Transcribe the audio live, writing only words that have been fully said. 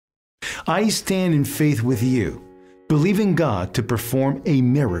I stand in faith with you, believing God to perform a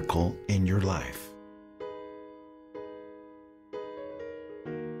miracle in your life.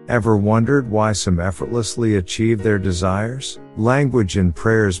 Ever wondered why some effortlessly achieve their desires? Language in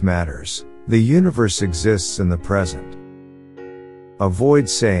prayers matters. The universe exists in the present. Avoid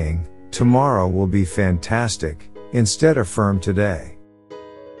saying, "Tomorrow will be fantastic," instead affirm today.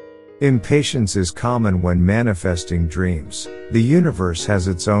 Impatience is common when manifesting dreams. The universe has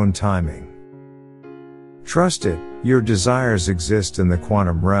its own timing. Trust it, your desires exist in the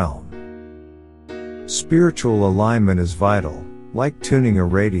quantum realm. Spiritual alignment is vital, like tuning a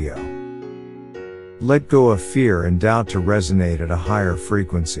radio. Let go of fear and doubt to resonate at a higher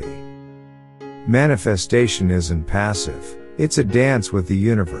frequency. Manifestation isn't passive, it's a dance with the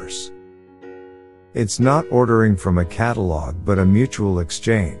universe. It's not ordering from a catalog but a mutual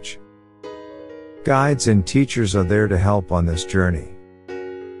exchange. Guides and teachers are there to help on this journey.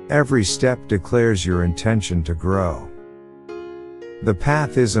 Every step declares your intention to grow. The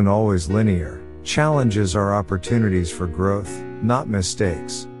path isn't always linear. Challenges are opportunities for growth, not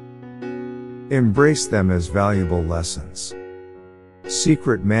mistakes. Embrace them as valuable lessons.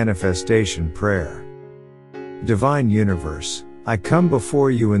 Secret Manifestation Prayer. Divine Universe, I come before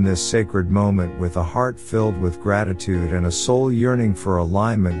you in this sacred moment with a heart filled with gratitude and a soul yearning for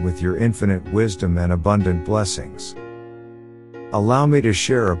alignment with your infinite wisdom and abundant blessings. Allow me to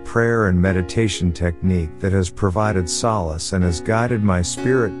share a prayer and meditation technique that has provided solace and has guided my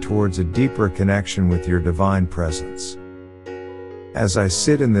spirit towards a deeper connection with your divine presence. As I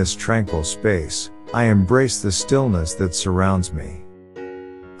sit in this tranquil space, I embrace the stillness that surrounds me.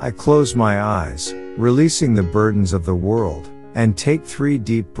 I close my eyes, releasing the burdens of the world, and take 3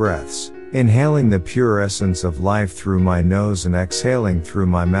 deep breaths, inhaling the pure essence of life through my nose and exhaling through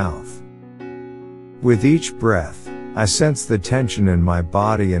my mouth. With each breath, I sense the tension in my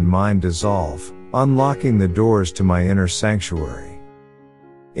body and mind dissolve, unlocking the doors to my inner sanctuary.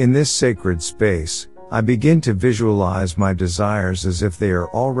 In this sacred space, I begin to visualize my desires as if they are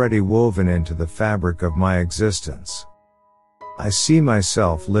already woven into the fabric of my existence. I see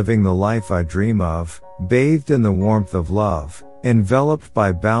myself living the life I dream of, bathed in the warmth of love, enveloped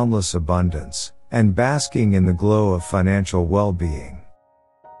by boundless abundance, and basking in the glow of financial well-being.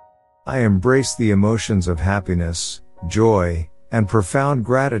 I embrace the emotions of happiness, joy, and profound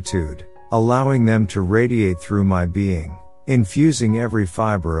gratitude, allowing them to radiate through my being, infusing every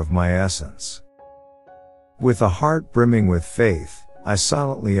fiber of my essence. With a heart brimming with faith, I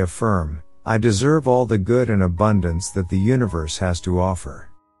silently affirm, I deserve all the good and abundance that the universe has to offer.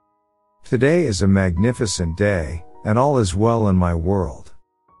 Today is a magnificent day, and all is well in my world.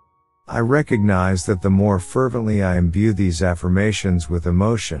 I recognize that the more fervently I imbue these affirmations with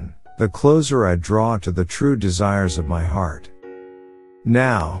emotion, the closer I draw to the true desires of my heart.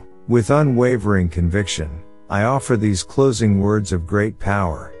 Now, with unwavering conviction, I offer these closing words of great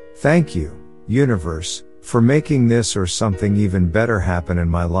power. Thank you, universe, for making this or something even better happen in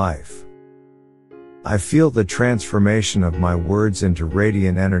my life. I feel the transformation of my words into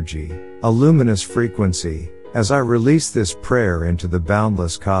radiant energy, a luminous frequency, as I release this prayer into the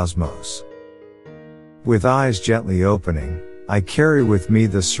boundless cosmos. With eyes gently opening, I carry with me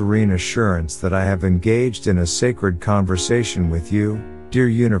the serene assurance that I have engaged in a sacred conversation with you, dear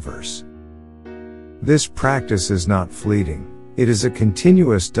universe. This practice is not fleeting. It is a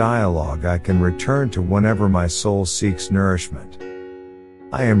continuous dialogue I can return to whenever my soul seeks nourishment.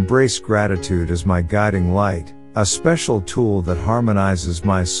 I embrace gratitude as my guiding light, a special tool that harmonizes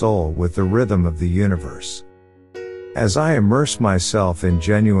my soul with the rhythm of the universe. As I immerse myself in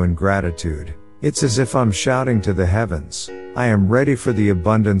genuine gratitude, it's as if I'm shouting to the heavens, I am ready for the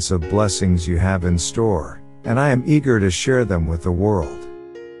abundance of blessings you have in store, and I am eager to share them with the world.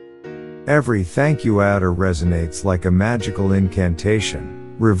 Every thank you adder resonates like a magical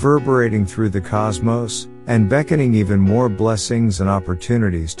incantation, reverberating through the cosmos, and beckoning even more blessings and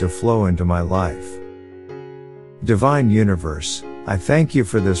opportunities to flow into my life. Divine Universe, I thank you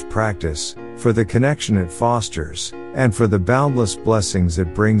for this practice, for the connection it fosters, and for the boundless blessings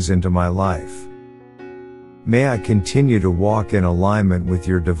it brings into my life. May I continue to walk in alignment with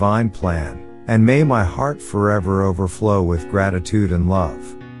your divine plan, and may my heart forever overflow with gratitude and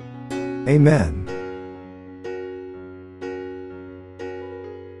love. Amen.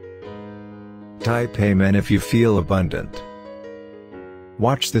 Type Amen if you feel abundant.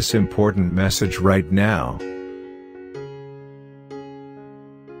 Watch this important message right now.